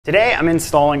Today I'm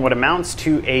installing what amounts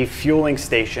to a fueling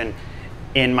station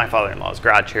in my father-in-law's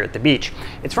garage here at the beach.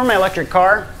 It's for my electric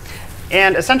car,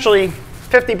 and essentially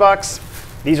 50 bucks.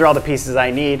 These are all the pieces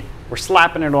I need. We're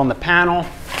slapping it on the panel.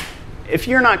 If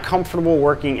you're not comfortable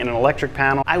working in an electric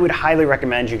panel, I would highly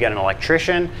recommend you get an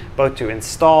electrician, both to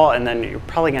install, and then you're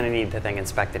probably gonna need the thing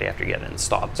inspected after you get it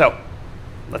installed. So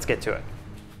let's get to it.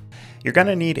 You're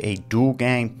gonna need a dual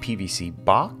gang PVC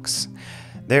box.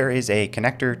 There is a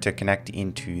connector to connect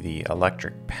into the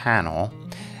electric panel,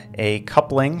 a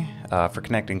coupling for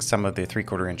connecting some of the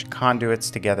 3/4 inch conduits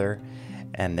together,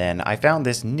 and then I found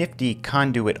this nifty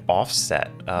conduit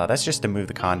offset. That's just to move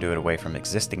the conduit away from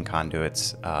existing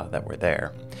conduits that were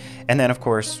there. And then of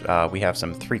course we have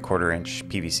some 3/4 inch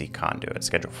PVC conduit,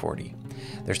 schedule 40.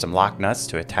 There's some lock nuts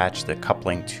to attach the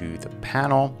coupling to the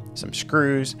panel, some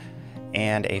screws,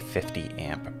 and a 50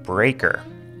 amp breaker.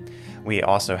 We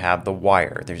also have the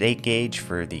wire. There's 8 gauge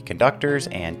for the conductors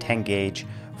and 10 gauge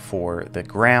for the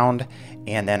ground,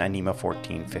 and then a NEMA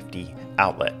 1450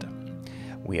 outlet.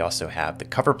 We also have the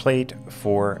cover plate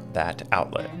for that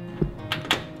outlet.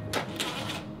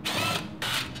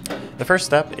 The first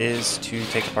step is to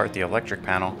take apart the electric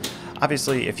panel.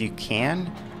 Obviously, if you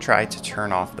can, try to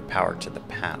turn off the power to the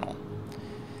panel.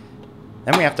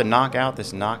 Then we have to knock out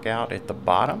this knockout at the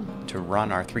bottom to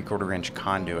run our 3/4 inch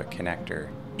conduit connector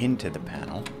into the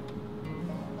panel.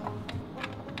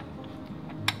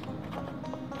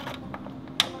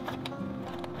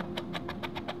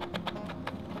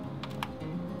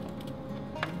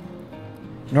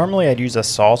 Normally I'd use a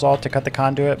sawzall to cut the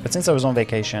conduit, but since I was on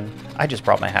vacation, I just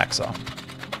brought my hacksaw.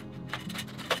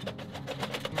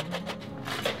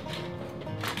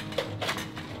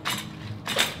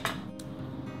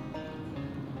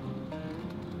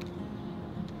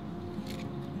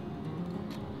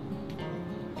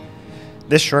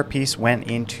 This short piece went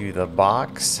into the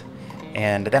box,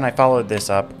 and then I followed this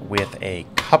up with a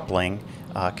coupling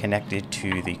connected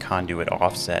to the conduit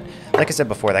offset. Like I said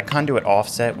before, that conduit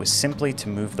offset was simply to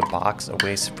move the box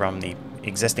away from the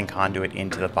existing conduit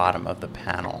into the bottom of the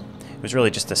panel. It was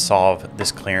really just to solve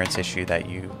this clearance issue that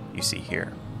you see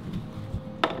here.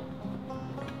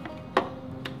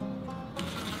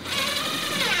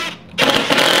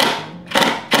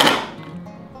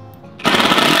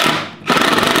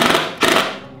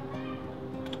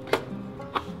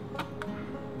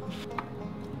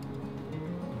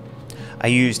 I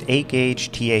used 8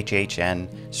 gauge THHN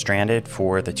stranded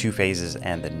for the 2 phases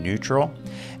and the neutral,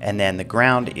 and then the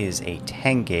ground is a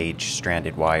 10 gauge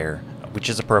stranded wire,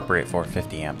 which is appropriate for a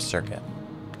 50 amp circuit.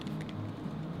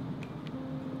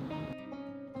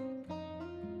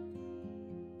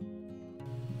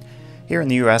 Here in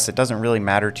the US, it doesn't really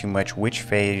matter too much which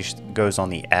phase goes on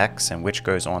the X and which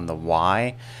goes on the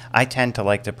Y. I tend to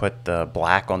like to put the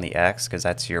black on the X because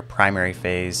that's your primary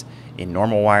phase in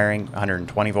normal wiring,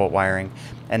 120 volt wiring,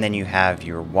 and then you have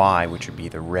your Y, which would be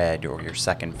the red, or your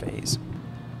second phase.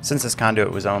 Since this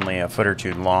conduit was only a foot or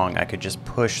two long, I could just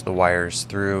push the wires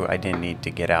through. I didn't need to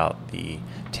get out the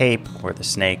tape or the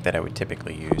snake that I would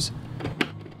typically use.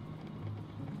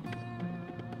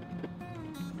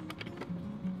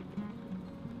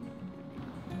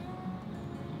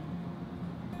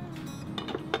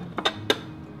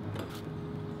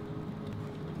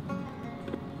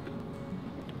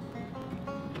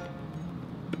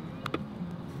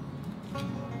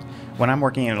 When I'm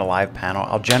working in a live panel,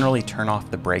 I'll generally turn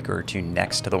off the breaker or two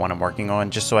next to the one I'm working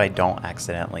on, just so I don't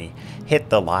accidentally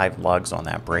hit the live lugs on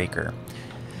that breaker.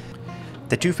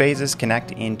 The 2 phases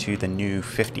connect into the new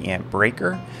 50 amp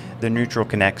breaker, the neutral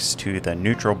connects to the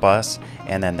neutral bus,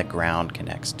 and then the ground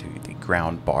connects to the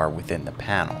ground bar within the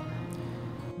panel.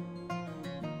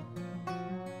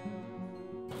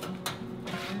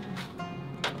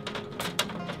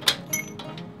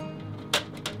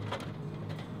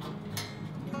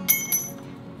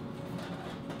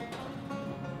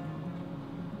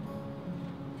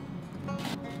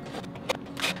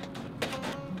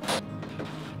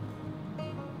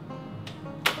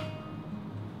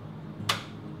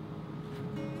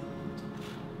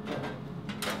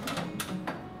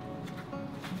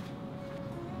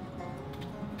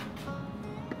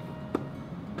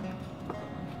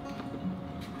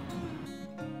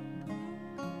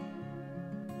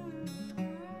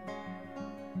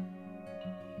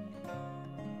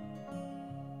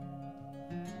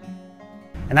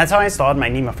 And that's how I installed my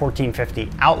NEMA 1450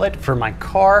 outlet for my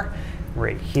car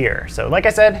right here. So like I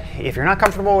said, if you're not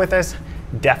comfortable with this,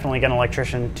 definitely get an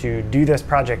electrician to do this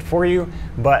project for you.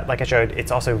 But like I showed,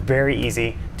 it's also very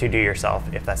easy to do yourself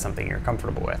if that's something you're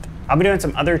comfortable with. I'll be doing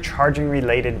some other charging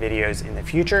related videos in the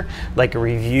future, like a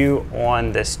review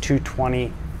on this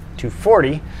 220,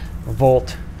 240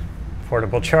 volt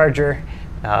portable charger,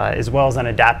 as well as an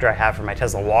adapter I have for my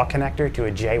Tesla wall connector to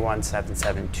a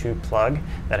J1772 plug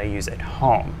that I use at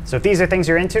home. So if these are things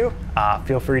you're into,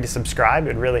 feel free to subscribe. It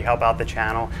would really help out the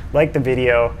channel. Like the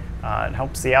video, it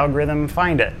helps the algorithm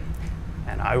find it.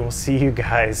 And I will see you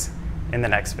guys in the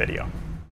next video.